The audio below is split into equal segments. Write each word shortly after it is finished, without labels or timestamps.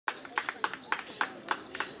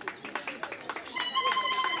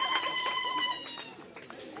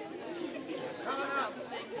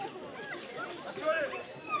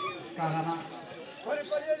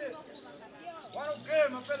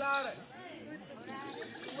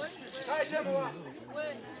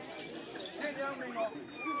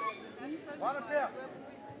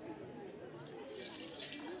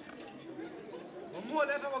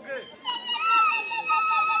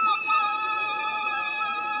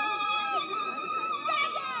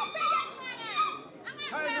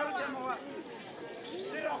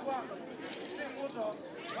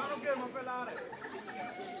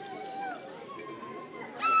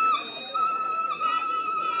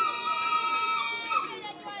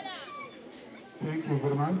Thank you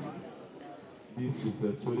very much. This is the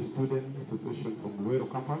Chori Student Association from Luero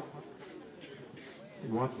Campus.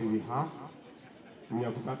 What do we have? We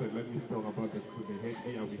have started, let me talk about the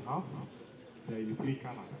headgear we have. There are 3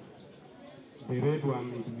 colors. The red one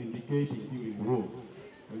is indicating during war.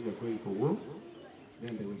 When you are going for war,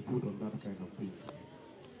 then they will put on that kind of thing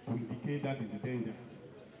to indicate that is danger.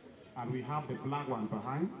 And we have the black one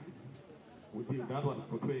behind. We think that one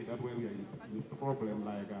portrays that when we are in problem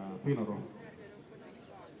like funeral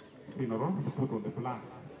to put on the black.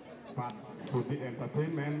 But for the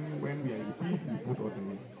entertainment, when we are in peace, we put on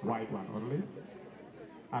the white one only.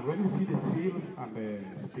 And when you see the shields and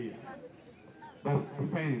the spear, that's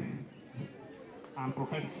defense and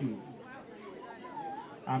protection.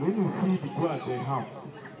 And when you see the guard they have,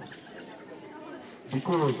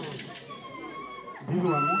 because this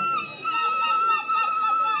one,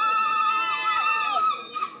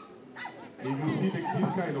 if you see this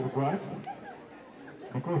kind of guard,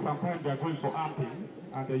 because sometimes they are going for hunting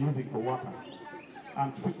and they're using for water.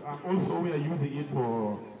 And also we are using it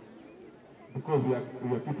for, because we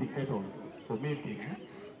are keeping cattle for milking,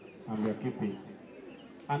 and we are keeping.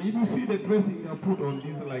 And if you see the dressing they are put on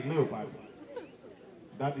this like leopard,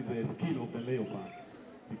 that is the skin of the leopard.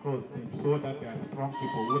 Because they show that they are strong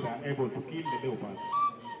people who are able to kill the leopard.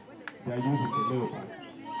 They are using the leopard.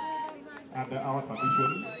 And our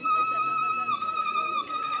tradition,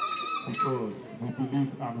 because we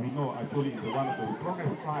believe and we know actually it's one of the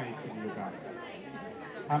strongest tribes in Uganda.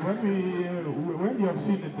 And when you have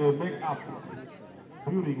seen that they make up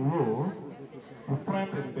during war to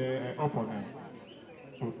threaten the opponent,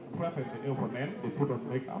 they put on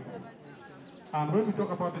makeup. And when we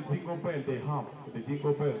talk about the jingle bell they have, the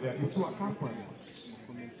jingle bell there is to accompany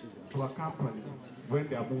when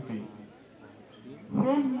they are moving.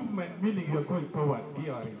 From movement meaning you are going forward,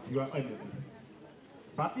 gearing, you are enemy.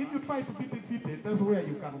 But if you try to be defeated, that's where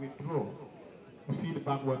you can withdraw. You see the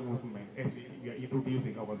backward movement as we are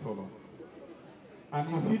introducing our solo. And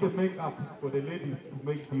you see the makeup for the ladies to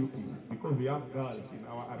make beauty, because we have girls in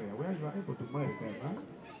our area where you are able to marry them, huh?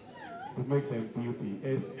 To make them beauty,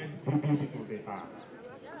 as beautiful they are.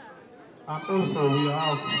 And also we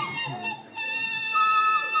have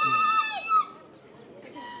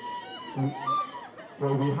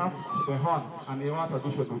well, we have the horn, and in our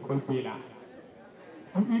tradition we call Galla.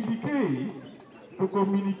 To indicate, to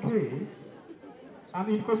communicate, and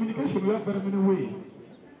in communication we have very many ways.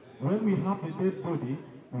 When we have the dead body,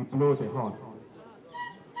 we blow the horn.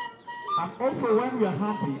 And also when we are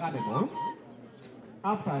hunting animals,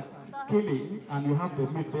 after killing and you have the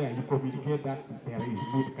meat there, you communicate that there is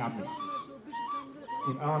meat coming.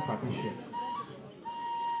 In our tradition.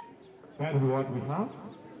 That is what we have.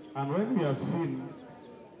 And when we have seen,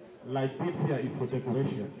 like this here is for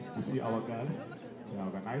decoration. You see our girls, they are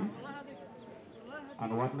organized.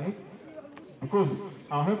 And what next? Because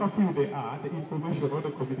however few they are, the information or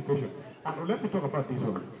the communication. And let me talk about this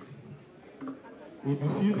one. If you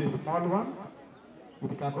see the small one,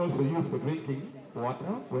 it can also use for drinking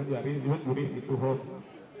water. When you raise it too hot,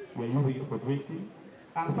 you are using it for drinking.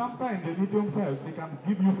 And sometimes the medium size, they can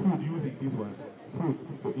give you food using this one, food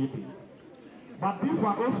for eating. But this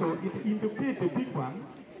one also, it indicates the big one.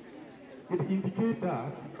 It indicates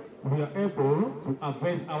that we are able to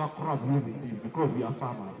harvest our crop using this because we are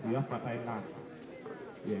farmers. We have fertile land.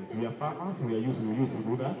 Yes, we are farmers. We used to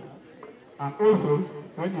do that. And also,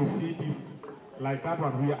 when you see this, like that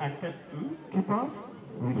one, we are cattle keepers.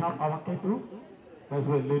 We have our cattle. That's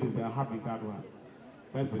why ladies they are having that one.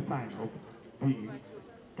 That's the sign of being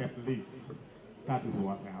cattle. That is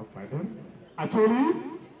what I have by them. Actually,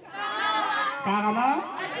 Karama,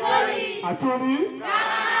 actually,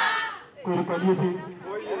 Kurukaliuti.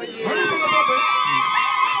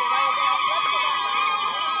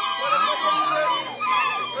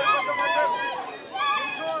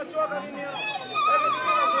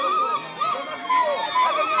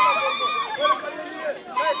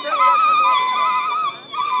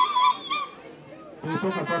 They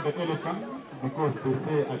talk about the elephant because they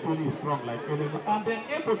say actually is strong like elephant and they're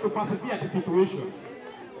able to persevere the situation.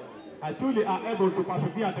 Actually are able to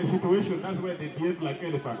persevere the situation, that's why they behave like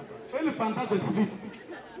elephant. Elephant doesn't sleep.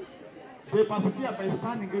 They persevere by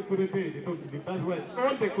standing every day. That's why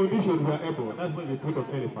all the conditions were able. That's why they put on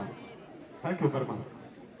elephant. Thank you very much.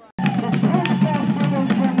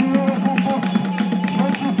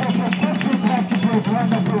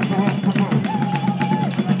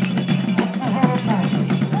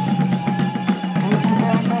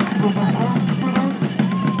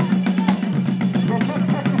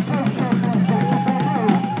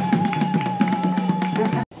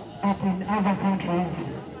 In other countries,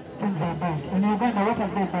 things are bad. In Uganda, what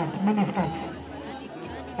have they done? Ministers.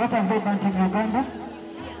 What have they done in Uganda?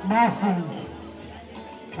 Nothing.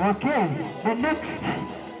 Okay, the next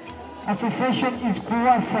association is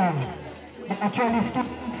Kuwasa, the actually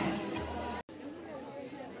students.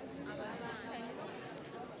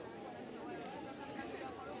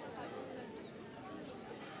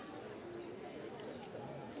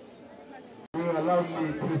 You allow me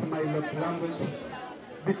to use my local language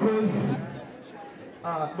because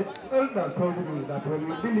the elder told me that when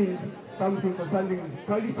you're doing something concerning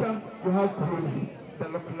culture, you have to use the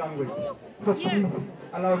local language. So please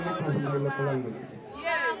allow me to use my local language.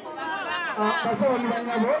 Basaba ni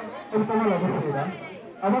banyabo ebitamala bisera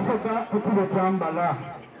abasoka kutuba twambala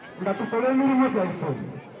nga tukola emirimu gyaffe.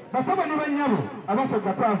 Basaba ni banyabo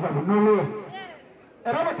abasoka twava bunolo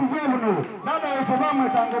era batuve bunolo nada waffe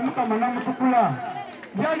bamwetanga omukama namutukula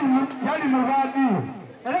yali mu baadiyo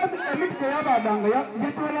era emiti gyeyabadanga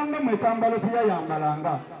gitwalanga mwetambalo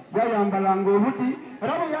yayambalanga obuti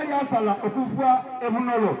era bwe yali asala okuva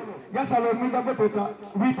ebunolo yasala omwiga gwe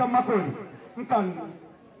buyita makoli nkani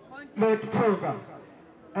letusoga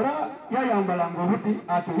era yayambalanga obuti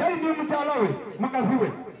ate yali ne mukyala we mukazi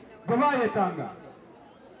we gwe bayetanga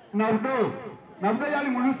nabudo yali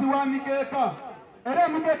mulusi wa mikeeka era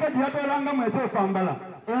emikeeka gye yatwalangamu ekyokwambala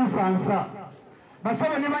ensansa.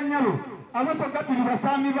 Basaba ne bannyabo abasoga tuli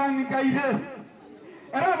basaami ba migaire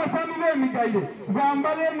era abasaami b'emigaire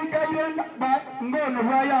bambala emigaire ng'ono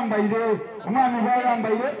bwayambaire omwami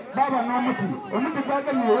bwayambaire baba n'omuti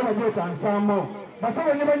gwagemyewo bagyeta nsamo.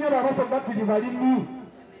 Basaba ne bannyabo abasoga tuli balimi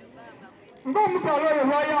ng'omukyalo oyo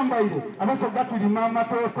bwayambaire abasoga tulima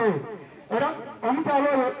amatooke era omukyalo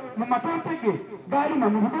oyo mu matooke ge galima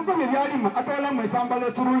mu bigogo bye byalima atwalamu ekyambalo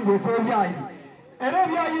ekirungi eky'ebyayi era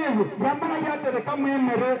ebyayi ebyo yambala yaterekamu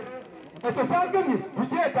emmere ekyo kyagemye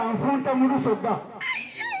tugyeta nfunta mu lusoga.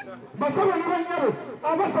 Basaba ne bannyabo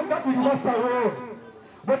abasoga tuli basawo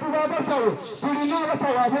bwe tuba abasawo tulina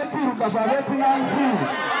abasawo abeekirugavu abeekinansi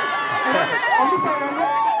omusawo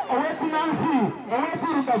owekinansi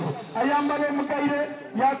owekirugavu ayambala emugaire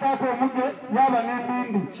yataako omuge yaba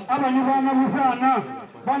n'endindi abanyi baanabuzaana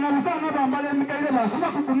bambala emigaire basiba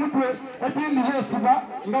ku kumutwe ekindi beesiba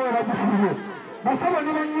nga we bagisibye. Basaba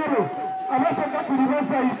ne bannyabo abasoga tuli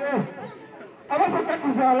bazaire abasoga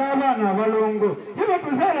tuzaala abaana abalongo ye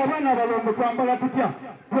tuzaala abaana abalongo twambala tutya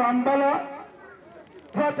twambala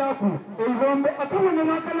twataaku eibombe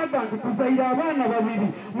akabonero akalaga nti tuzaire abaana babiri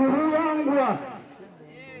mu buwangwa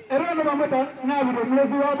era ono bamweta naabire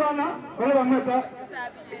omulezi w'abaana ola bamweta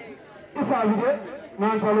isaabire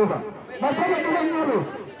nantaloba. Basaba ne bannyabo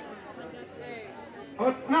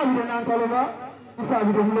naabire nantaloba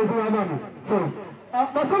isaabire omulezi w'abaana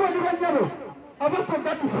basaba ne bannyabo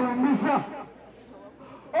abasoga tufumbiza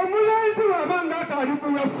omulenzi waba ng'ataali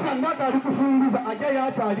kuwasa ng'ataali kufumbiza ajja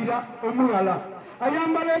yakyalira omulala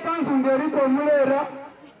ayambala ekanzu ng'eriko omuleera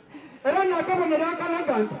era nakabonero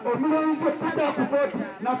akalaga nti omulenzi sitakukooti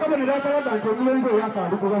nakabonero akalaga nti omulenzi oyo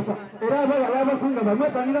akaali kuwasa era abawala abasinga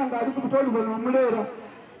bamwetanira ng'ali ku butolubono omuleera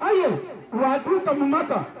aye lwatuuka mu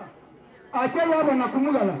maka ajja yabona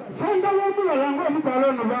kumulala sanga w'omulala ng'omukyalo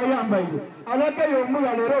ono bwayambaire alagayo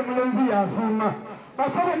omulala era omulenzi yasiima.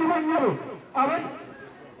 Basaba ne bannyabo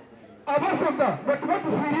abasoga bwe tuba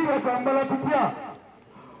tufiirira twambala tutya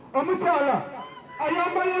omukyala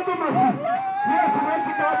ayambala engomasi yeesiba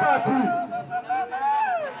ekikaataati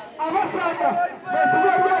abasaada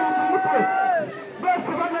beesiba ebyayi mu mutwe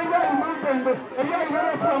beesiba n'ebyayi mu mpembe ebyayi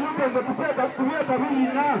bebeesiba mu mpembe tubyeta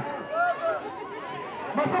biyina.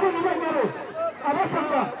 Basaba ne bannyabo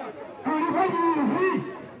abasoga tuli bayiizi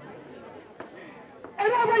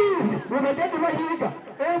era abayiizi bwe bajja ne bayiiga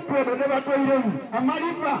empwedo ne batwairemu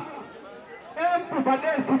amaliba empu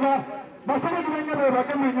badeesiba. Basaba ne bannyabo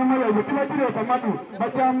bagema ennyama yaibwe tebagireeta madu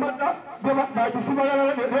bagyambaza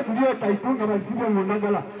bagisibagalala netulyeta itu nga bagisibye mu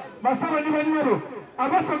ndagala. Basaba ne bannyabo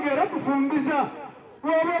abasoga era tufumbiza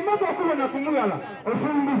lwoba omaze okubona kumulala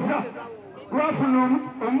ofumbiza lwafuna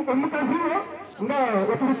omukazi wo nga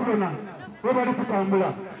wetuli kubona we bali kutambula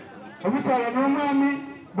omukyala n'omwami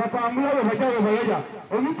batambula we bajja we bayaya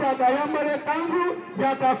omukyala ayambala ekanzu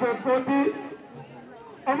gyataako ekooti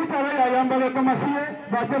omutala yayambala gamasiye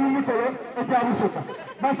bajja mu mikolo egyabusoka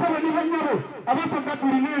basaba ne banyabo abasoka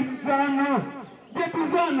tulina emizaano gye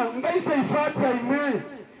tuzaana nga isaifa atyaime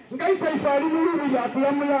nga isaifa ali mu lubu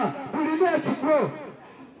yatulamula tulina ekigo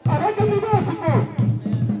abagemi b'ekigo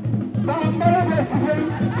bambala beesibe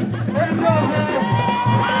endoobe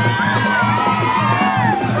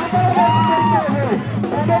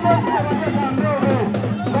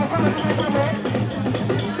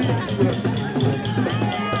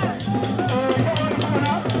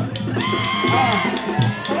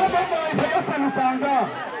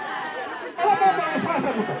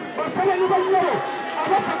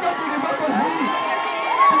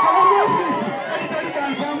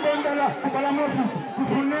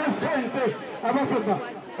abasoka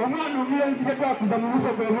omwana omulenzi gye twakuza mu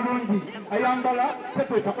busoga obulungi ayambala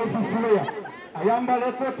tetweta office weya ayambala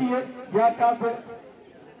ekooti ye yataakwe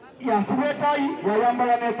yasiba etaayi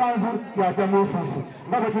yayambala n'ekanzu yajja mu ofiisi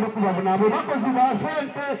nga bwe tuli kubabona abo bakozi ba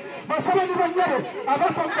sente basaba ne banyabo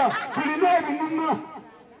abasoka tulina ebinumo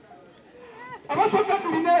abasoka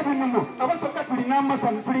tulina ebinumo abasoka tulina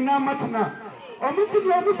amasano tulina amatina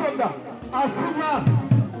omutini omusoga asiba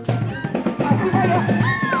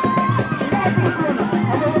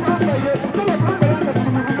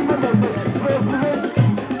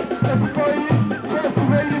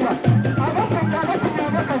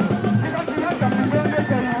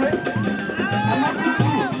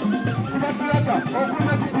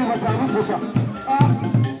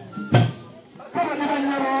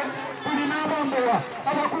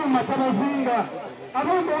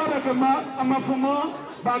abambowa bagema amafumo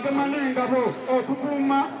bagema n'engabo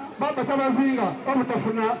okukuuma batabazinga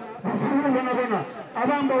obutafuna buzibu bonabona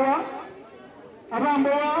abambowa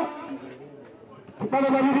baba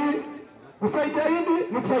babiri kusaidia yindi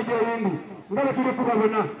mukusaidia yindi nga bwe tuli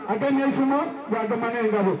kubabona agemye eifumo yagema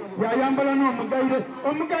n'engabo yayambala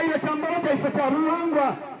n'omugaire kyambalo kyaife kya buwangwa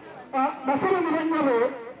basaba ne banyabo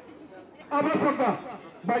abasoga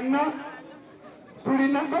balina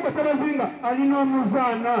tulina babatabazinga alina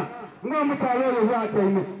omuzaana ng'omutala oyo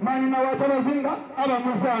bwatyaime manyina watabazinga aba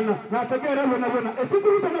muzaana n'ategeera bonabona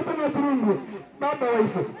ekikulu tonatono ekirungi baba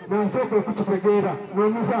waife n'asooka okukitegeera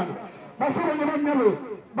n'omuzaana basaba ne banyabo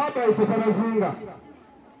baba waife tabazinga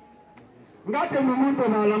ng'atema omuntu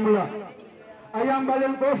obaalamula ayambala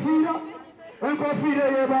enkofiira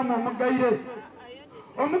eyeebaamu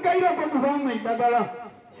omugaire ogwo gubaamu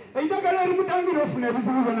eidagala erimutangira ofuna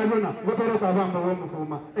ebizibu byona ngotereka abamba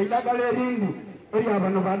w'omukuuma eidagala erindi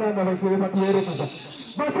eryabano badada baife bebatuwerekeza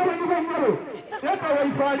basaba ne banyabo leka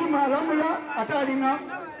waife alimu alamula ate alina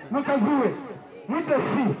mukazi we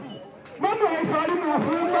mutesi mama waife alimu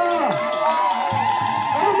afumba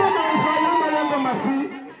mama waife ayambala engomasi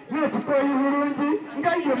n'ekikoyi bulungi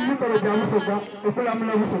ngaije mu mikolo gya busoga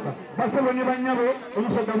okulamula busoga basaba ne banyabo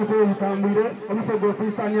obusoga butewe butambwire obusoga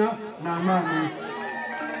okwisanya n'amaanyi.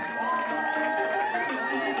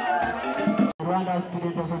 Rwanda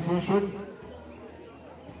Student Association,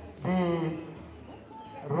 the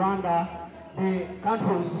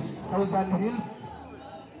country Thousand Hills,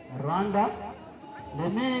 Rwanda.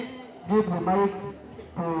 Let me give the mic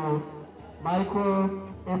to Michael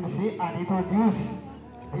MC and introduce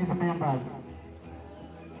his members.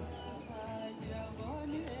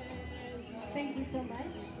 Thank you so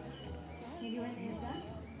much.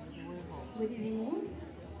 Good evening.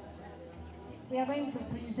 We are going to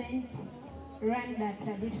present Rwanda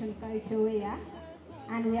traditional culture wear,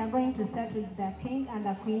 and we are going to start with the king and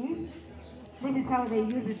the queen. This is how they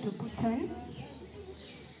use it to put on.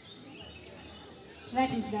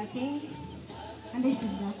 That is the king, and this is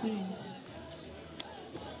the queen.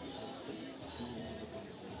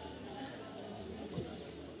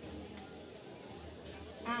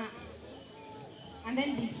 And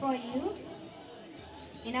then before you,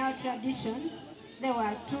 in our tradition, there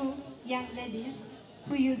were two young ladies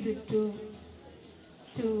who used it to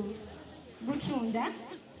gucunda,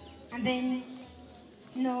 and then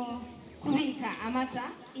kubika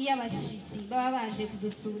amata y'abashitsi baba baje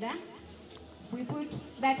kudusura. We put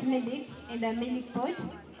that milk in the milk pot,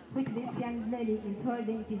 which this young lady is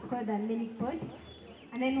holding. It is called the milk pot.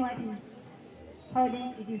 And then what is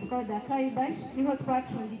holding, it is called the calabash. Niho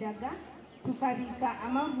twacundiraga tukabika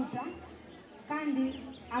amavuta, kandi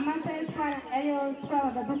amata ayo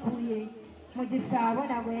twabaga dukuye mu gisabo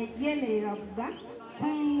ntabwo yemerera kuga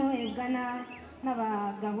kunywebwa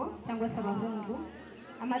n'abagabo cyangwa se abahungu.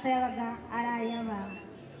 Amata yabaga ari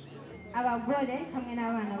abagore hamwe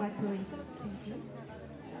n'abana batoya.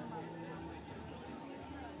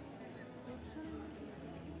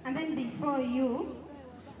 And then before you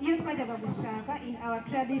twajyaga gushaka in our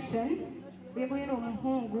tradition, we're going to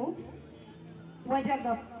umuhungu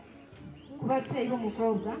wajjaga kubatteeyo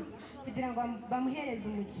omukobwa kugira ngo bamuheereze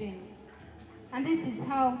omukyeni. And this is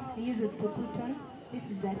how he used to put on. This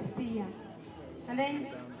is the spear. And then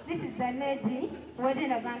this is the lady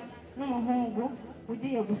wagendaga n'umuhungu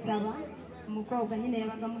ugiye gusaba umukobwa nyine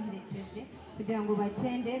yabaga amuherekeje kugira ngo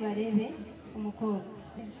bakende barebe umukobwa.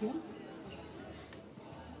 Thank you.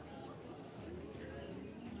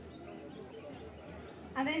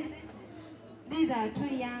 And then these are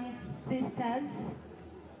two young sisters.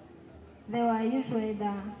 They were usually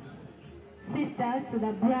the sisters to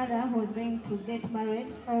the brother who was going to get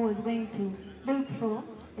married or was going to look for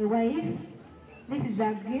a wife. This is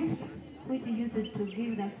a gift which he used to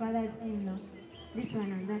give the fathers-in-law. This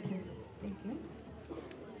one and that one. Thank you.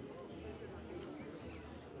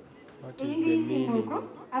 What is the meaning?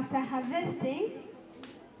 After harvesting,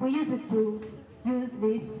 we used to use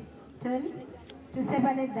this tool to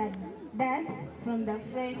separate the dirt from the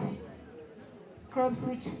fresh crops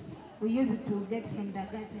which we used to get from the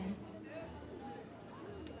garden.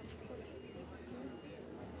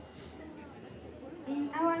 In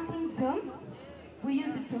our kingdom, we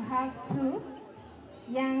used to have two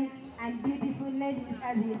young and beautiful ladies,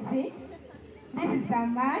 as you see. This is the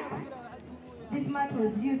mat. This mat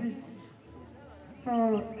was used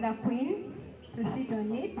for the queen to sit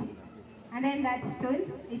on it. And then that stool,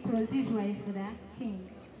 it was usually for the king.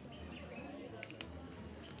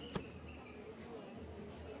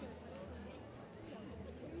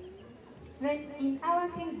 Then in our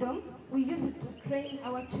kingdom, we used to train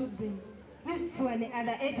our children, usually at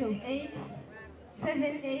the age of 8, 7,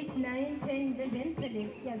 8, 9, 10, 11, 12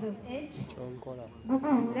 years of age.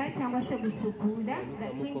 Guguhura cyangwa se gusukura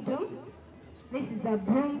the kingdom. This is the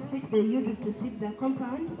broom which they use to sweep the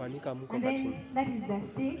compound. And then that is the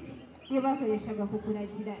stick. Iyo bakoreshaga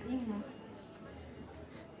kukuragira inka.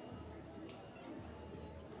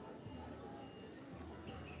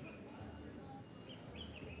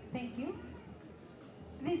 Thank you.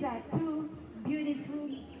 These are two beautiful,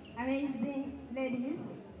 amazing ladies,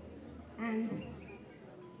 and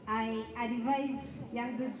I advise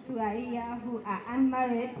young girls who are here who are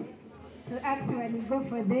unmarried to actually go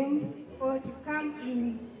for them or to come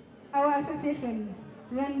in our association,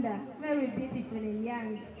 Rwanda, very beautiful and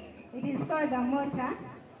young. It is called a mortar,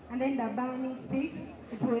 and then the bounding stick.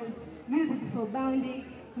 It was used for bounding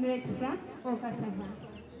millet flour or cassava.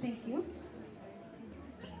 Thank you.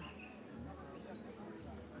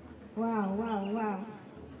 Wow, wow, wow.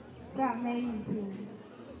 So amazing.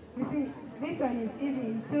 You see, this one is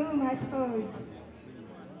even too much old.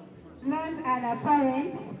 Those are the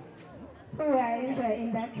parents who are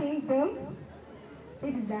in the kingdom.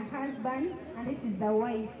 This is the husband and this is the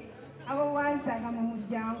wife. Abo wazaga mu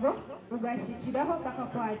muryango ugashikiraho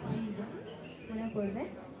bakakwakira. Murakoze.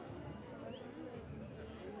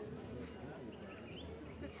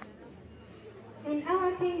 In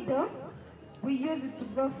our kingdom, we used to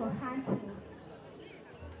go for hunting.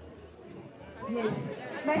 Yes,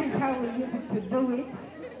 that is how we used to do it.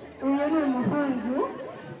 Uyu ni umuhungu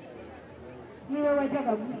niwe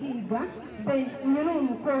wajyaga guhiga, uyu ni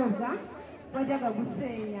umukobwa wajyaga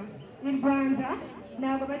gusenya. In Rwanda,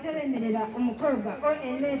 ntabwo bajya bemerera umukobwa or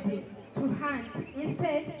a lady to hunt.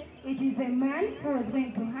 Instead, it is a man who was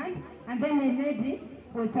going to hunt, and then a lady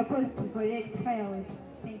was supposed to collect firewood.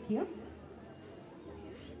 Thank you.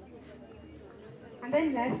 And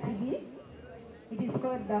then lastly, it is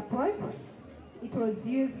called the pot. It was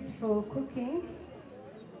used for cooking.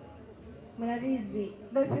 Murabizi,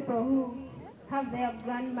 those people who have their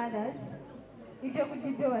grandmothers, ibyo kurya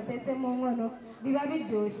ibyo batetse mu nkono biba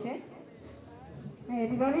biryoshye.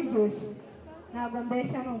 Ntabwo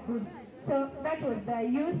mbeshya ni ukuri. So that was the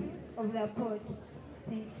use of the pot.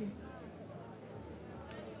 Thank you.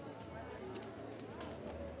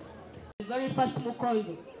 The very first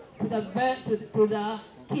mukondo to the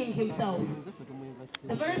king himself.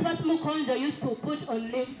 The very first mukondo used to put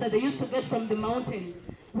on leaves that they used to get from the mountain.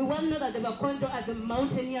 We well know that the Bakondo are the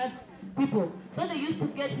mountaineers people. So they used to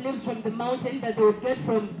get leaves from the mountain that they would get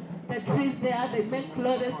from the trees there. They make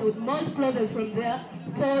clothes, they would mold clothes from there.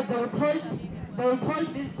 So they would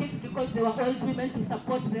hold these sticks because they were old women to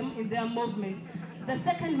support them in their movement. The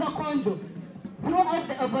second Bakondo, throughout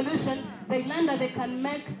the evolution, they learned that they can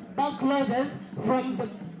make back clothes from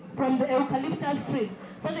the eucalyptus trees.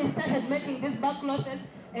 So they started making these back clothes,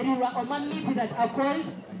 that are called.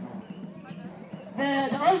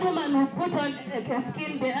 The old woman who put on a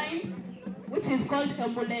skin behind, which is called a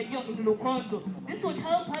mulebyo in Lukonzo. This would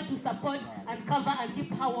help her to support and cover and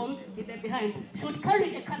keep her warm in the behind. She would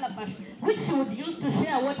carry a calabash, which she would use to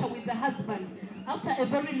share water with the husband. After a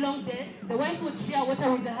very long day, the wife would share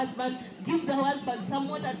water with the husband, give the husband some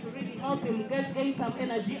water to really help him gain some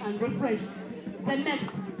energy and refresh. The next,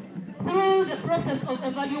 through the process of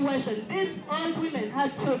evaluation, these old women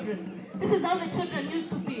had children. This is how the children used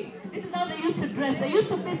to be. This is how they used to dress. They used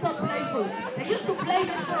to be so playful. They used to play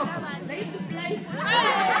the shop. They used to play.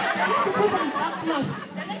 They used to put on dark clothes.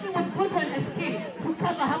 The lady would put on a skin to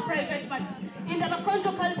cover her private parts. In the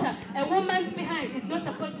Bakonjo culture, a woman's behind is not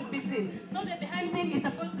supposed to be seen. So the behind thing is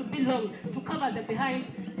supposed to be long to cover the behind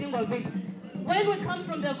thing of it. When we come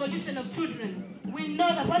from the evolution of children, we know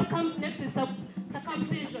that what comes next is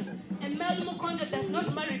circumcision. A male Mukonjo does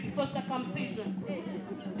not marry before circumcision.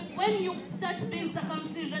 When you start doing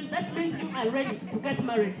circumcision, that means you are ready to get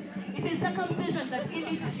married. It is circumcision that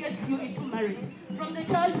initiates you into marriage. From the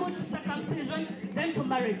childhood to circumcision, then to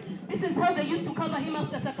marriage. This is how they used to cover him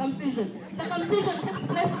after circumcision. Circumcision takes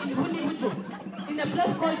place in Hunimujo, in a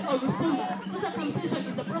place called Orusuma. So circumcision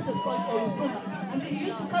is a process called Orusuma. And he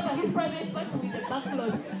used to cover his private parts with a back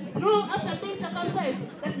cloth. After being circumcised,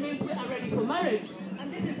 that means we are ready for marriage.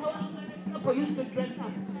 And this is how our couple used to dress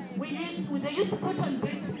up. They used to put on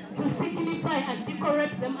beads to signify and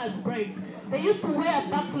decorate them as brides. They used to wear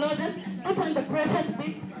back clothes, put on the precious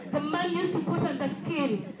beads. The man used to put on the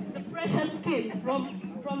skin, the precious skin from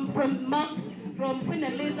Queen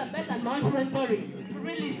Elizabeth and Mount Renzori to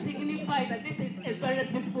really signify that this is a very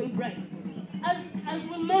beautiful bride. As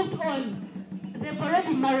we moved on, they've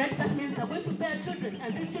already married, that means they're going to bear children,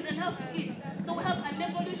 and these children have to eat. So we have an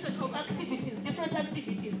evolution of activities, different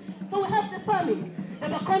activities. So we have the farming. The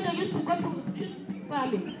Bakonjo used to go to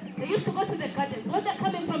farming. They used to go to the gardens. When they're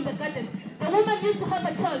coming from the gardens, the woman used to have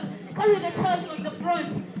a child, carry the child on the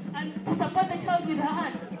front, and to support the child with her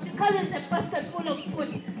hand. She carries a basket full of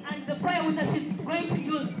food, and the firewood that she's going to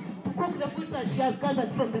use to cook the food that she has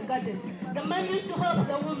gathered from the garden. The man used to help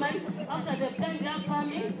the woman after they've done their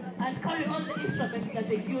farming and carry all the instruments that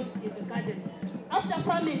they use in the garden. After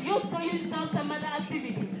farming, you also used to have some other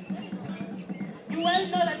activity. You well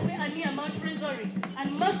know that we are near Mount Renzori,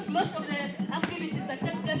 and most of the activities that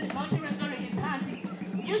take place in Mount Renzori is hunting.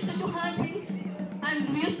 We used to do hunting, and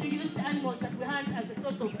we used to use the animals that we hunt as a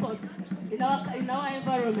source of source in our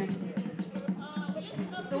environment. We used to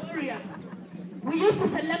have the warrior. We used to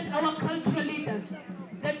select our cultural leaders.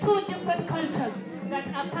 The two different cultures that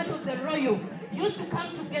are part of the royal used to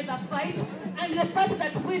come together, fight, and the part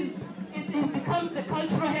that wins it becomes the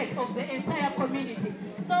cultural head of the entire community.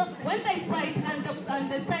 So when they fight and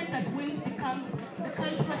the side that wins becomes the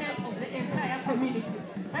cultural head of the entire community.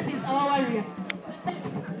 That is our warrior.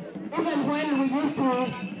 Even when we used to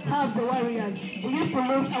have the warriors, we used to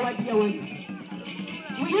lose our dear ones.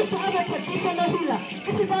 We used to have a traditional healer.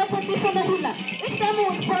 This is our traditional healer. If someone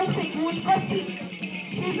would fall sick, we would go to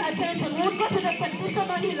his attention. We would go to the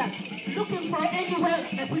traditional healer, looking for any way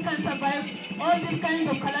that we can survive all these kinds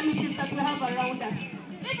of calamities that we have around us.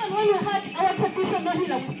 Even when we had our traditional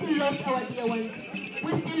healer, we still lost our dear ones.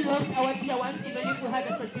 We still lost our dear ones, even if we had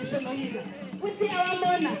a traditional healer. We see our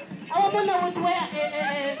mona. Our mona would wear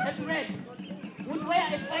a thread, would wear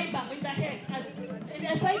a fiber in the head. And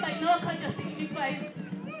a fiber in our culture signifies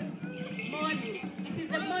morning. It is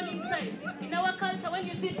the morning sign. In our culture, when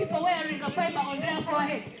you see people wearing a fiber on their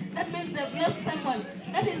forehead, that means they've lost someone.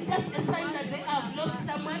 That is just a sign that they have lost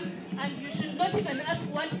someone, and you should not even ask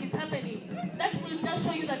what is happening. That will just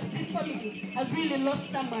show you that this family has really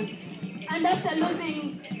lost someone. And after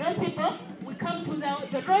losing those people, we come to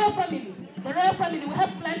the royal family. The royal family, we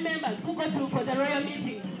have clan members who go to for the royal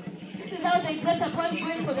meeting. This is how they dress up while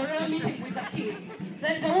going for the royal meeting with the king.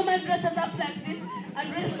 Then the woman dresses up like this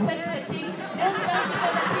and respects the king. They'll stand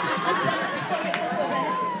before the king and stand before the king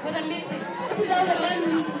for the meeting. This is how the man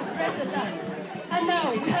dresses up. And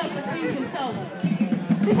now we have the king himself.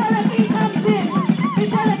 Before the king comes in,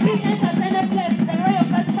 before the king enters any place, the royal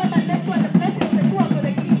guards come and make sure the place is secure for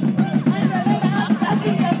the king. And remember, after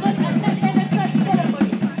king does not attend any such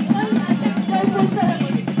ceremony, only attend joyful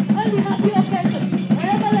ceremony, only happy occasion.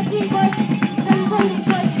 Wherever the king goes, there is only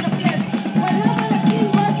joy in the place. Wherever the king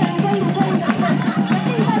goes, there is only joy in the place. The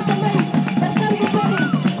king has the maid that comes before him,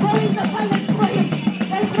 going the palace for him.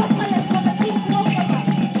 There is no palace for the king to walk over.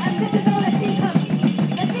 And this is how the king comes.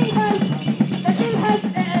 The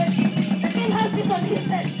king has this on his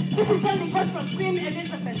head. This is only got from Queen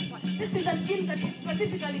Elizabeth. This is a skin that is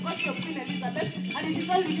specifically got from Queen Elizabeth, and it is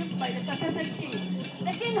only used by the successive king.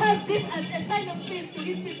 The king has this as a sign of peace to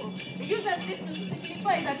his people. He uses this to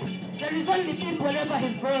signify that there is only peace wherever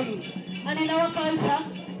he's going. And in our culture,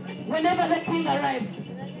 whenever the king arrives,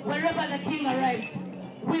 wherever the king arrives,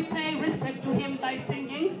 we pay respect to him by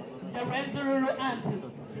singing the Renzururu anthem.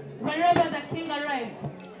 Wherever the king arrives,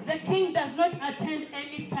 The king does not attend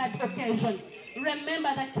any sad occasion.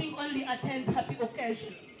 Remember, the king only attends happy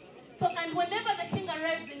occasions. So, and whenever the king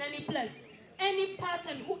arrives in any place, any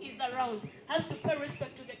person who is around has to pay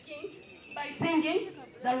respect to the king by singing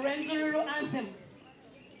the Renzururu anthem.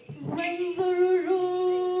 Renzururu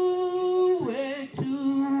wetu.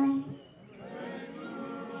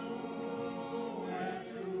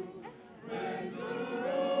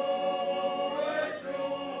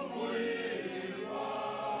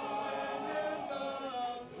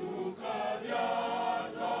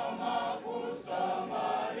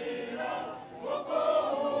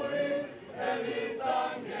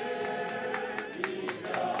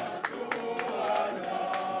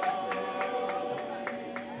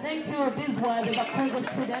 Thank you. These were the Congo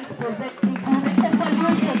students presenting to the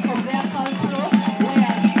evolution of their culture.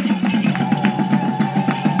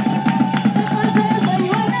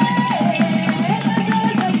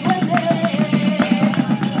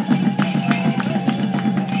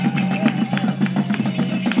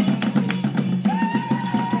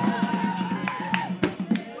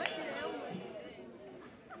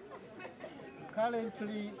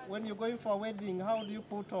 Currently, when you're going for a wedding, how do you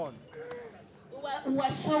put on? We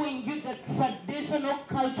are showing you the traditional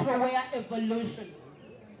cultural wear evolution.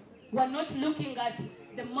 We're not looking at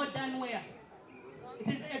the modern wear. It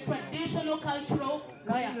is a traditional cultural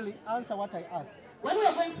wear. Kindly answer what I asked. When we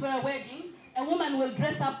are going for a wedding, a woman will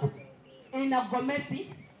dress up in a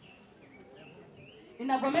gomesi. In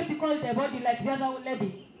a gomesi called the body like the other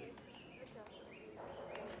lady.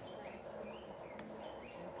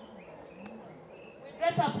 We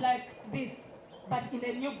dress up like this, but in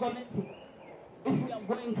a new gomesi. If we are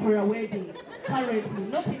going for a wedding, currently,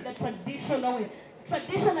 not in the traditional way.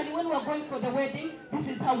 Traditionally, when we are going for the wedding, this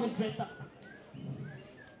is how we dress up.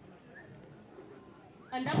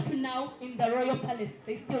 And up to now, in the royal palace,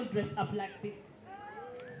 they still dress up like this.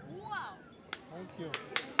 Wow. Thank you.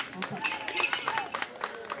 Okay.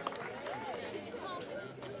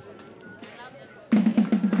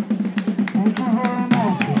 Thank you very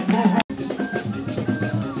much.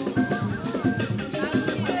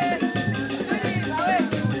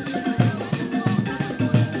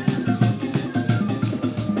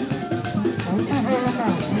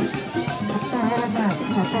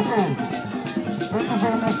 Thank you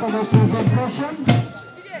very much for the presentation.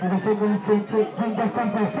 And I say going to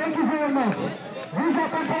Kampala. Thank you very much. Viva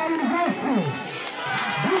Kampala University!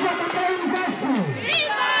 Viva Kampala University!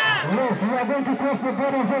 Yes, we are going to cross the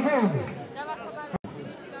borders again.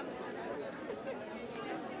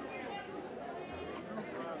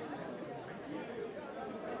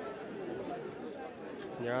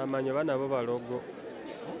 Nyamanyo bana bo balogo.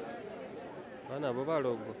 Bana bo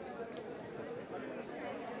balogo.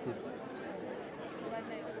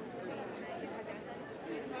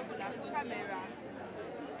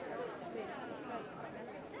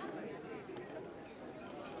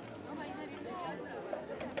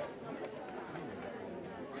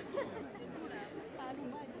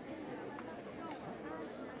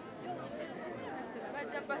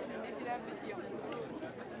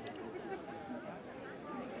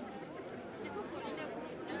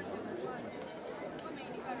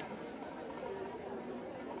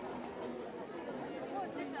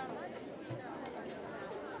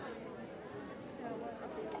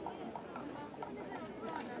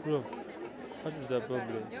 Bro, what is the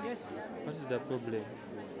problem? Yes. What is the problem?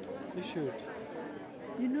 You should.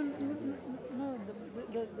 You know, no,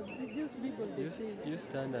 these people, they say... You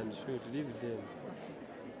stand and shoot, leave them.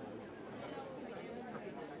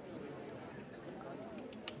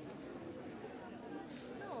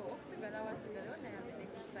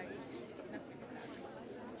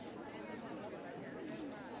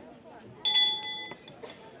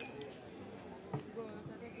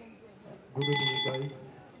 Good evening, guys.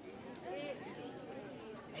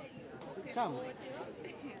 Come.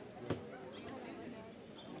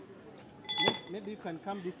 Maybe you can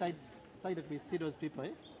come this side that we see those people,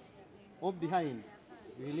 eh? Or behind.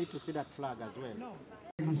 We need to see that flag as well. No.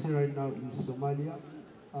 You see right now in Somalia,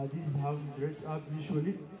 this is how we dress up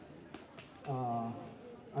usually.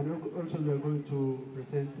 And also we are going to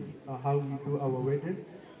present how we do our wedding.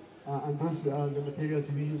 And those are the materials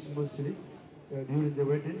we use mostly during the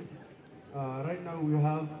wedding. Right now we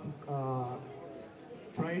have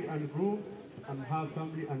bride and groom and her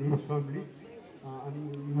family and his family.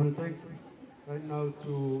 And we will take right now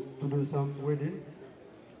to do some wedding.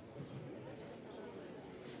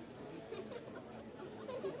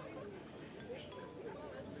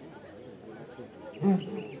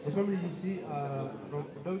 The family you see from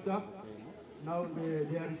Delta, now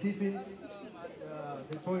they are receiving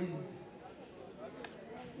the boys'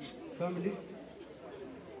 family.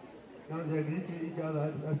 Now they are greeting each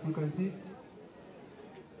other, as you can see.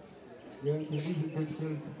 They are introducing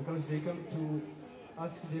themselves because they come to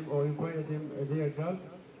ask them or inquire them their girl.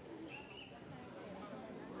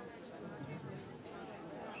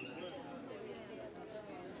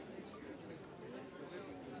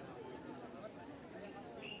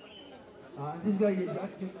 This guy is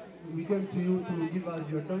asking, we came to you to give us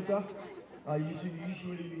your daughter. Usually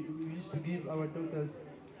we used to give our daughters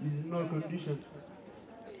with no condition.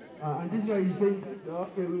 And this guy is saying,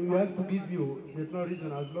 okay, we have to give you, there's no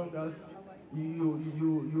reason, as long as you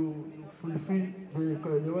fulfill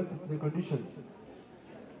the condition.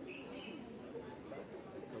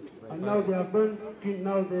 And now they are done.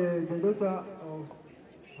 Now the daughter of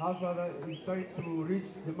her father is trying to reach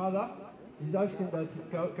the mother. He's asking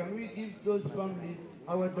that, can we give those families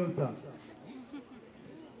our daughter?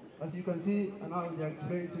 As you can see, now they are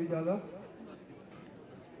explaining to each other.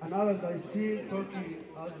 And others are still talking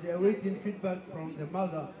as they are waiting feedback from the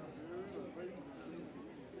mother.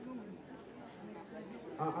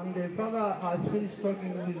 And the father has finished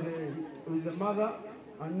talking with the mother,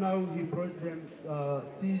 and now he brought them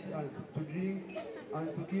tea to drink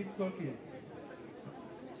and to keep talking.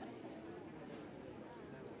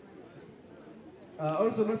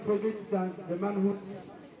 Also, not forget that the man who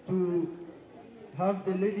to have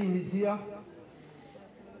the lady is here.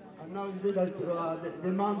 And now he said that the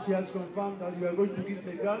mom, she has confirmed that we are going to give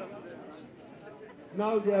the girl.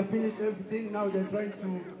 Now they have finished everything. Now they're trying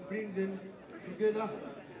to bring them together.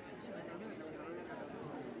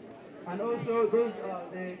 And also those are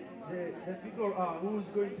the people who is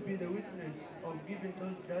going to be the witness of giving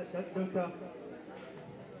that daughter.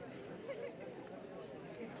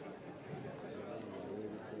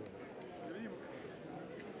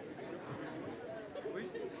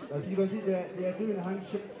 As you can see, they are doing a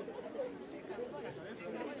handshake.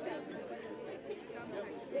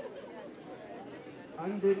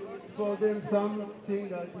 And for them, something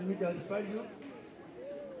that we has value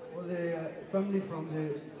for the family from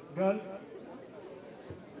the girl.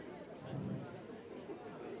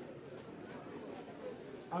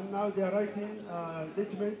 And now they are writing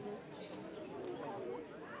documents.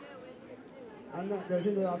 And they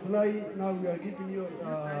say that apply, now we are giving you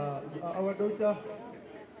our daughter.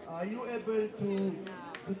 Are you able to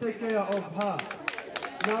take care of her?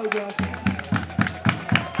 Now they are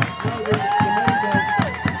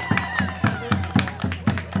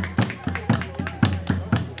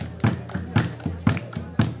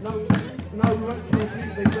now we want to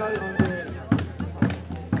bring the girl on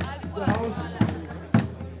the house.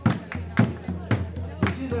 You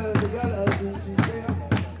see the girl is there.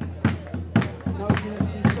 Now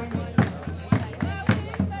she's coming.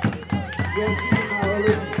 We are giving her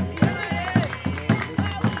already.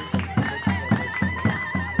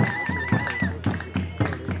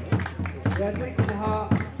 They are taking her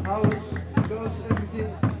house because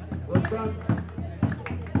everything was done.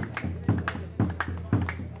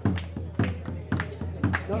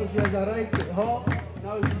 Now she has arrived home.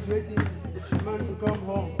 Now she's waiting for the man to come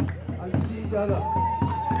home and see each other.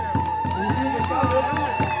 And you see the camel.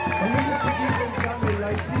 And we used to give them camel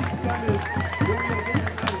like this camel when we are getting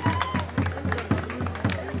married.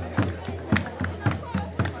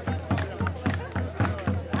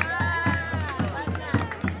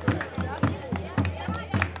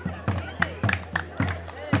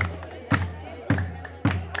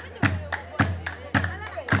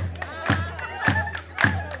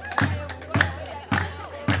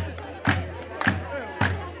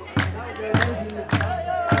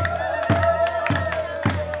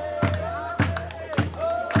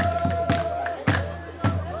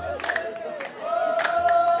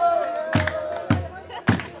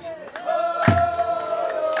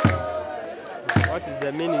 What is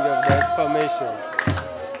the meaning of the information?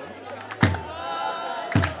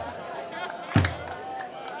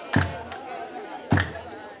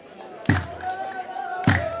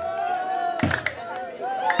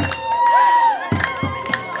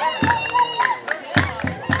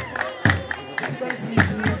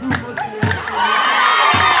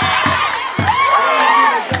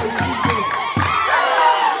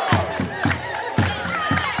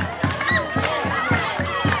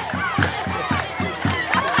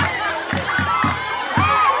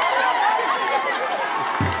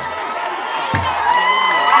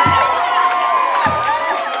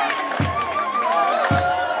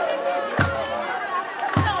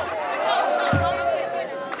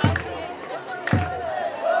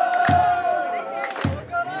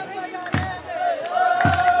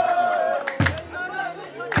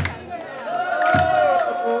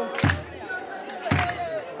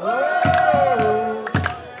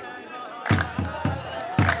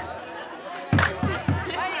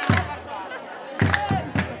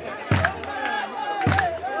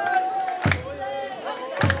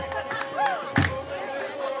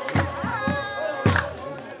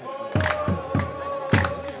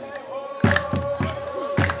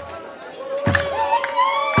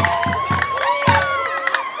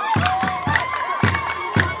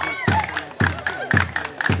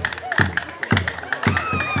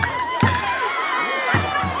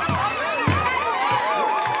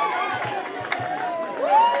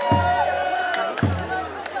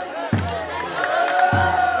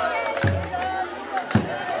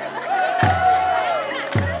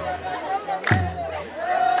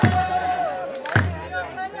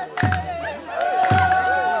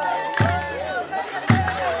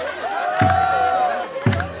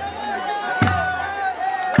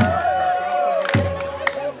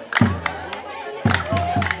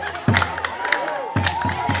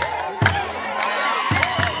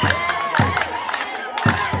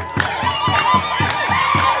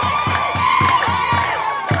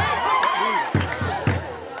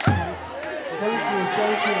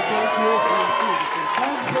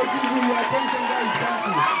 Thanks for giving your attention, guys.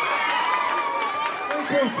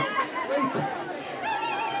 Thank you.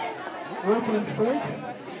 Wait and wait.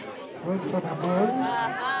 Wait for the ball.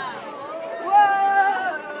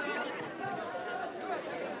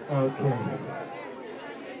 Okay.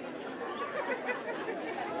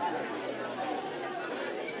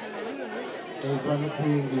 There's one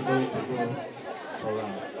thing we're going to go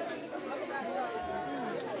around.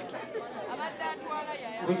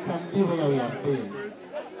 We can be where we have been.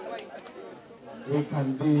 We can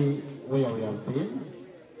be where we have been.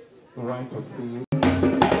 We want to see.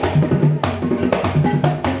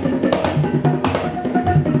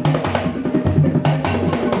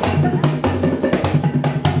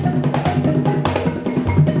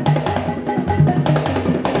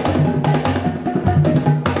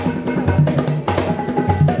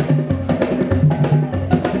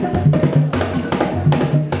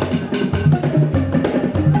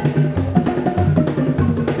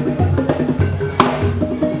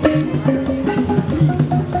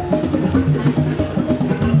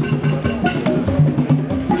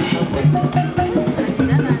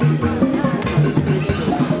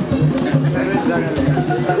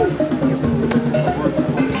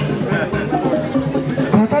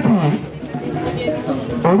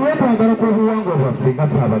 Olwetwagala kw'obuwangwa bwaffe nga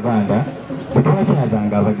ffe Abaganda bwe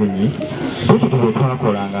twakyazanga abagenyi tututu bwe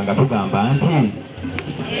twakolanga nga tugamba nti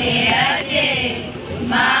eyadde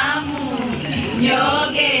maamu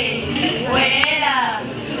nyoge wera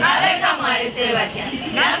abeka mwalese batya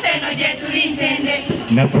naffe eno gye tuli ntende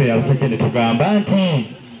naffe abasajja ne tugamba nti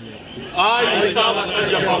ayi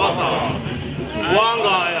Ssaabasajja Kabaka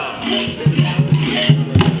wangaaya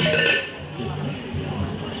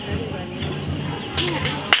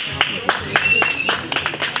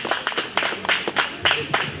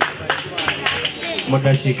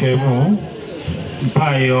Mudakiika emu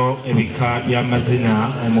mpaayo ebika by'amazina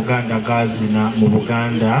Omuganda gaazina mu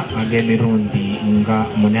Buganda ag'emirundi nga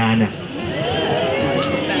 8.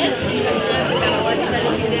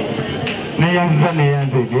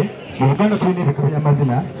 Neyanzege mu Buganda tulina ebika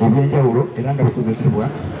by'amazina eby'enjawulo era nga bikozesebwa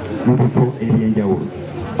mu bifo eby'enjawulo.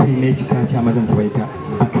 Tulina ekika ky'amazina kye bayita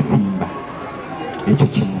Bakisimba, ekyo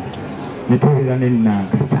kimu. Ne tubeera ne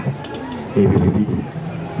Nankasa, ebyo 2.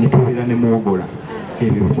 Ne tubeera ne Mwogola,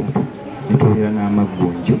 ebyo 3. Ne tubeera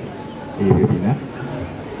n'Amaggunju, ebyo 4.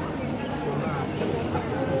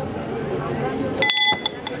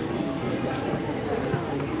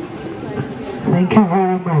 Thank you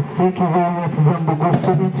very much. Thank you very much, Zambugo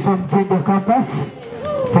students from Tindo campus.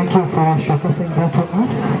 Thank you for showcasing that to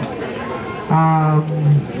us.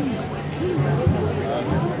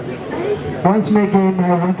 Once again, I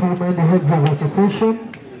want to remind the heads of association,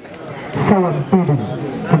 sawa mpili,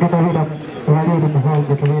 kugenda waliri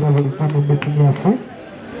muzongo tubeera buli kamu mbitunyafu,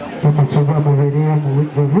 tumasubwa mubereyo mu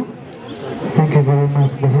bujjuvu. Thank you very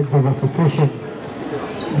much, the heads of association.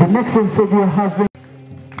 The next thing we have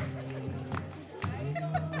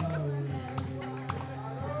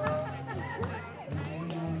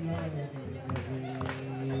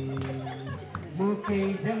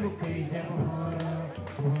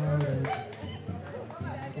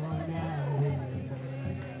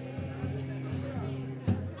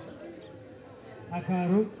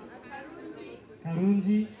Akaro,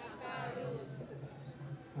 Karunji,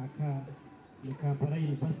 Aka, the Kampala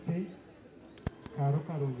University, Karo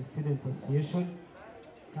Karunji Student Association,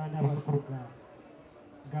 Kandaba Program,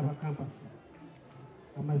 Gaba Campus.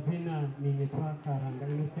 Amazina ningetwa Karanga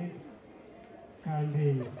Innocent, kandi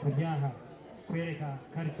kujaha kwereka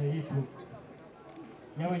culture yetu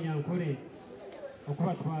y'Abanyankore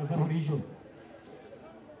okuba twaza bulijo.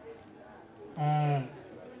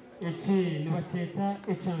 Eki nibakyeta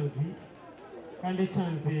ekyanzi kandi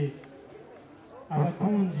ekyanzi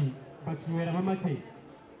abatungi bakinyweramu amate.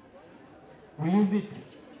 We use it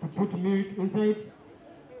to put milk inside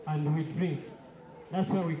and we drink. That's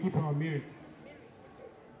why we keep our milk.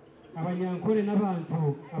 Abanyankore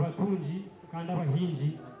n'abantu abatungi kandi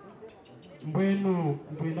abahingi mbwenu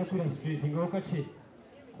ntwenda kwillustratingaho kake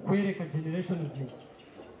kwereka generations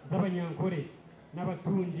z'Abanyankore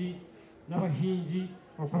n'abatungi n'abahingi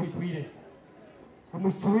uko bitwire.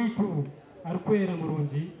 Omushiki witu arikwera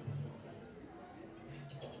murungi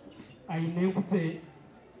aine enkuze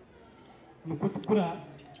nuko tukura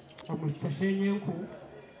omushiki ashenye enku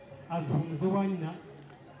azihumuza owanyina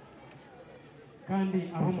kandi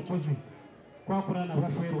aba omukozi kwakura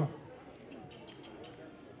nabashwerwa.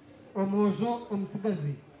 Omwojo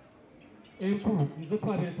omutsigazi enku nizo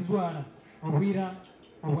twabire tujwara obwira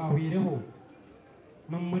obwahwireho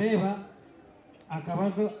nomureba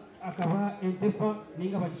akaba entefa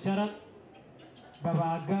ninga bakishara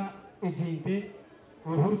babaga ejinte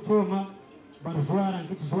or choma barjwara and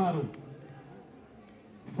kitjwaro.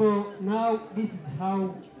 So now this is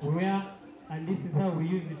how we wear, and this is how we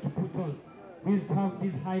use it to put on. We used to have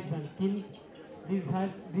these hides and skins, these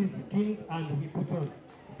skins, and we put on.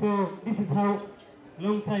 So this is how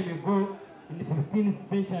long time ago in the 15th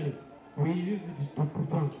century we used it to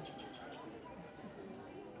put on.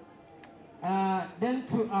 Then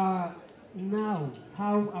to now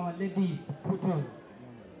how our ladies put on.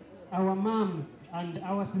 Our moms and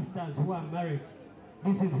our sisters who are married,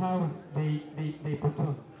 this is how they put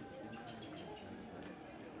on.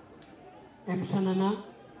 Emshanana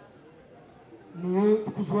niyo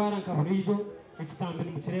tukujwara nkaburijo ekitambe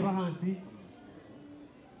nimukireba hansi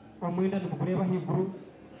omwenda nimukureba higuru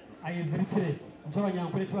ayizirikire nco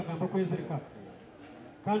abanyankore kibagamba kwezirika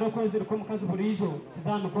kandi okwezirika omukazi burijo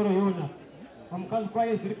kizamukoro yona omukazi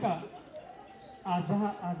kwayezirika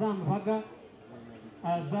aza amubaga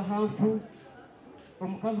aza hanfu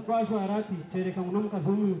omukazi kwajwara ati kyereka ngu n'omukazi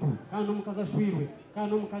w'omuntu kandi n'omukazi ashwirwe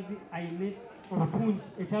kandi n'omukazi aine obutungi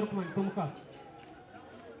ekyarikumanyisa omukazi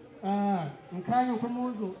nkanya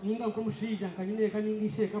nk'omunju ninga nk'omushaija nkanyineeka ninga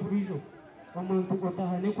isheeka burijo omuntu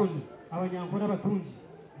otaha n'enkoni abanyankore abatungi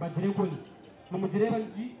bagire enkoni nimugireba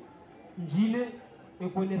ngiine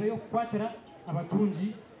enkoni eba y'okukwatira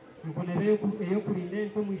abatungi enkoni eba ey'okurinda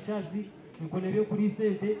ente omu ishazi enkoni eba y'okuriisa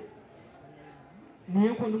ente niyo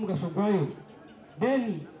enkoni omugasho gwayo.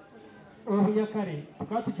 Then obunyakare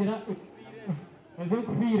tukaba tugira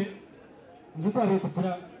ez'enkufiire nizo twabaire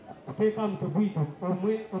tugira kuteeka mutwe gwitu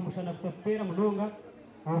omwe omushana gutakuteera munonga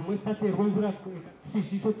omwe zitateerwa enjura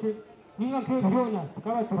kishiisho kye ninga nk'ebyo byona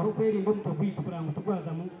tukaba turi okwerinda omutwe gwitu kugira ngu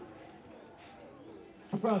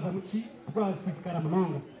tugwazisiisikara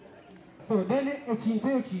munonga. So then ekintu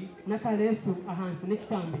eki n'akareesu ahansi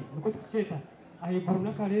n'ekitambi nikwo tukukyeta ahaiguru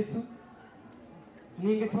n'akareesu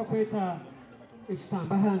ninga ekibakweta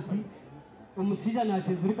ekitamba hansi omushaija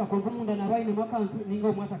nakizirika konka omunda naba ainemu akantu ninga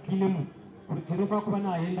omwe atakiinemu orugero rwakuba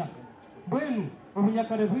nayenda mbwenu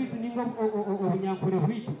obunyakare bwitu ninga obunyankore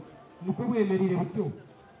bwitu nikwo bwemerire butyo.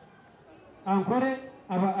 Ankore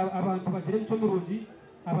abantu bagira emico mirungi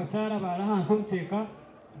abakyara bara hansi omukyeka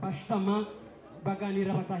bashutama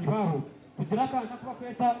baganirira bataahi baabo tugira akantu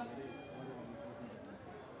akubakweta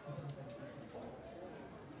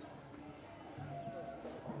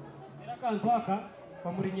akantu aka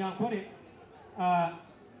omuri nyankore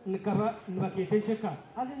nikaba nibakeeta enkyeka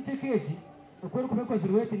haza enkyeka egi okweri kuba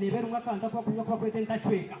ekozirwe eti neeba erimu akantu akubakunywa kubakweta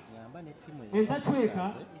entacweka.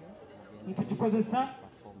 Entacweka nitugikozesa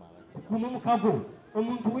kukuuma omukago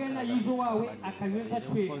omuntu weena yiijo waawe akanywa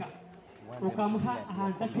entacweka okamuha aha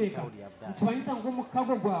ntacweka nikimanyisa ngu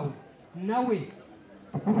omukago gwawe nawe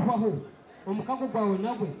tukuruhwaho omukago gwawe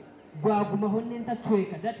nawe gwagumaho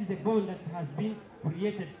n'entacweka. That is a bond that has been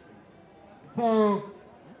created. So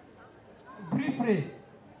briefly,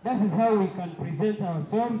 that is how we can present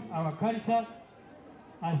ourselves, our culture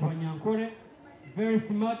as Wanyankore, very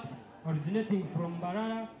smart, originating from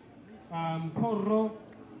Barara, Mporo,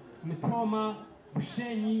 Mitoma,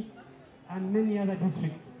 Bushenyi, and many other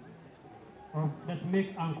districts that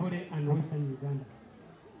make Ankore and Western Uganda.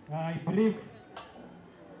 I believe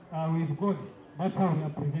with God, that's how we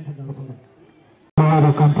have presented ourselves.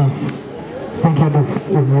 The campus. Thank you,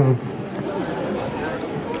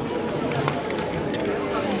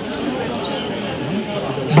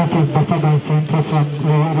 That is the Southern Center from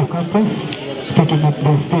Rural Campus, taking up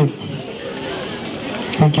the stage.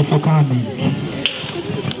 Thank you for coming.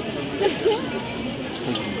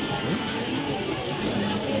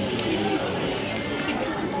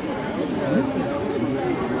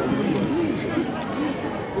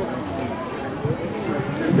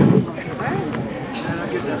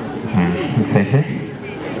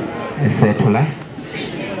 Setula.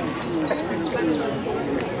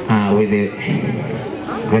 With a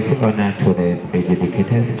great honor to the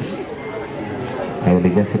educators, I will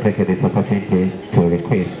just take this opportunity to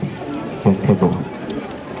request on table.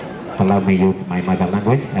 Allow me to use my mother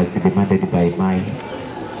language as demanded by my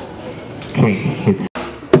king.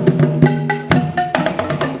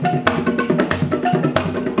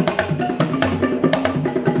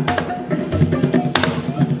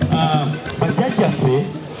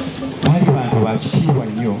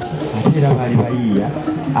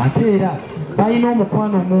 ate era balina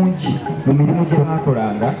omukwano mungi mu mirimu gye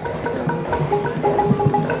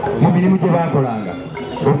baakolanga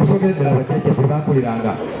okusogera ddala bajjajja bwe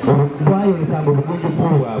baakoleranga bayolesanga obugunjufu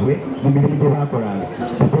bwabwe mu mirimu gye baakolanga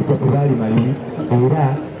bajjajja bwe baalima limi era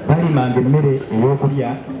balimanga emmere ey'okulya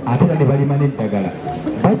ate era ne balima n'eddagala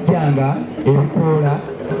bajjanga ebikoola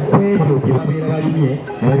ku ebyo bye babeera balimye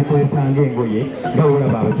ne babikozesanga engoye nga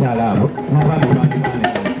olaba abakyala abo n'abaami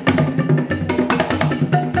bandibaane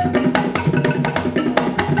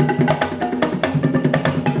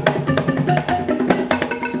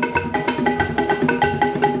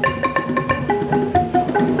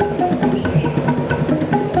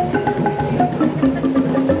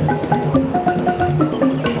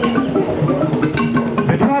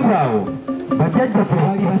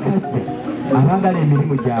abagala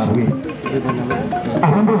emirimu gyabwe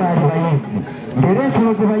abamu baali bayizi ng'era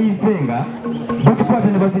ensolo ze bayizenga bazikwata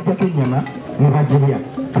ne baziggyako ennyama ne bagirya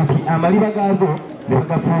kati amaliba gaazo ne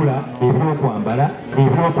bagafuula ebyokwambala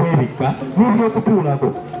ebyokwebikka n'ebyokutuulako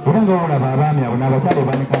era nga olaba abaami abo n'abakyala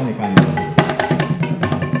banekaanekanye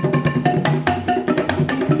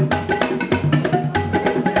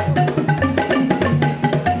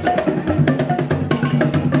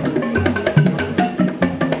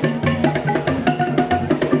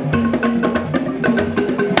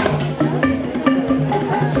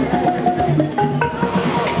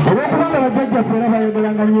era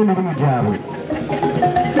bayogeranga nnyo emirimu gyabwe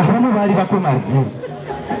abamu baali bakomazi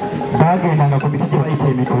bagendanga ku miti gye bayita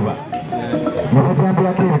emituba ne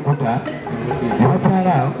bajambulako ebikuta ne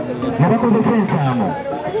bakyalaawo ne bakozesa ensaamo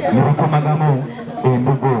ne bakomagamu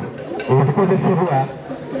embugo ezikozesebwa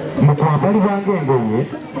mu kwambalibwanga engoye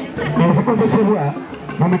ezikozesebwa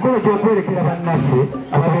mu mikolo gy'okwerekera bannaffe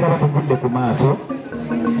ababeera batugudde ku maaso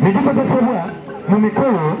ne gikozesebwa mu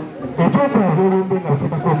mikolo egy'okwaza olumbe nga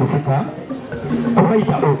basekako omusika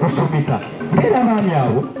kubayita okusumika ng'era abaami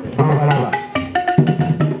abo bwebalaba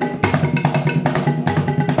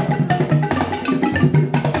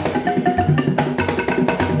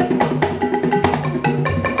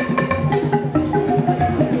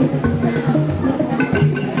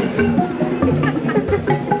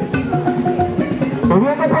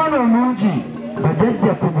olw'omukwano omungi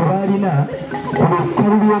bajjajjaffe gwe baalina ku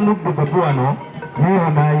lukalu lw'omuddugavu wano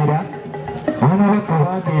neebunaayira abaana bakka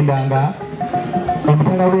baagendanga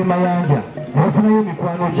emitala w'emayanja ne bafunayo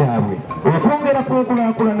emikwano gyabwe okwongera ku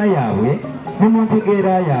nkulaakulana yaabwe ne mu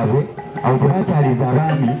ntegeera yaabwe awo gye baakyaliza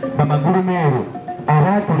abaami bamagulumeero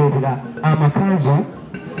abaatuleetera amakanzu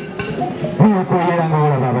n'okwoyera nga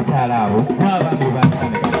olaba abakyala abo n'abaami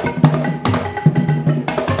baakaneka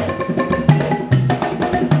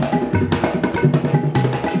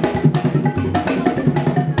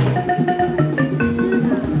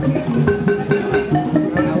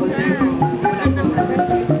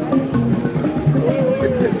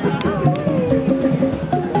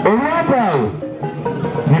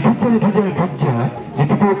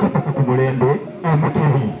netutuuka paka ku mulembe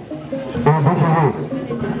omutebi obuliro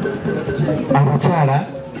abakyala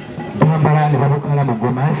bambala ne babukala mu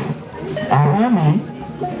gomasi abaami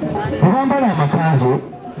ne bambala amakanzu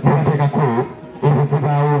ne bateekako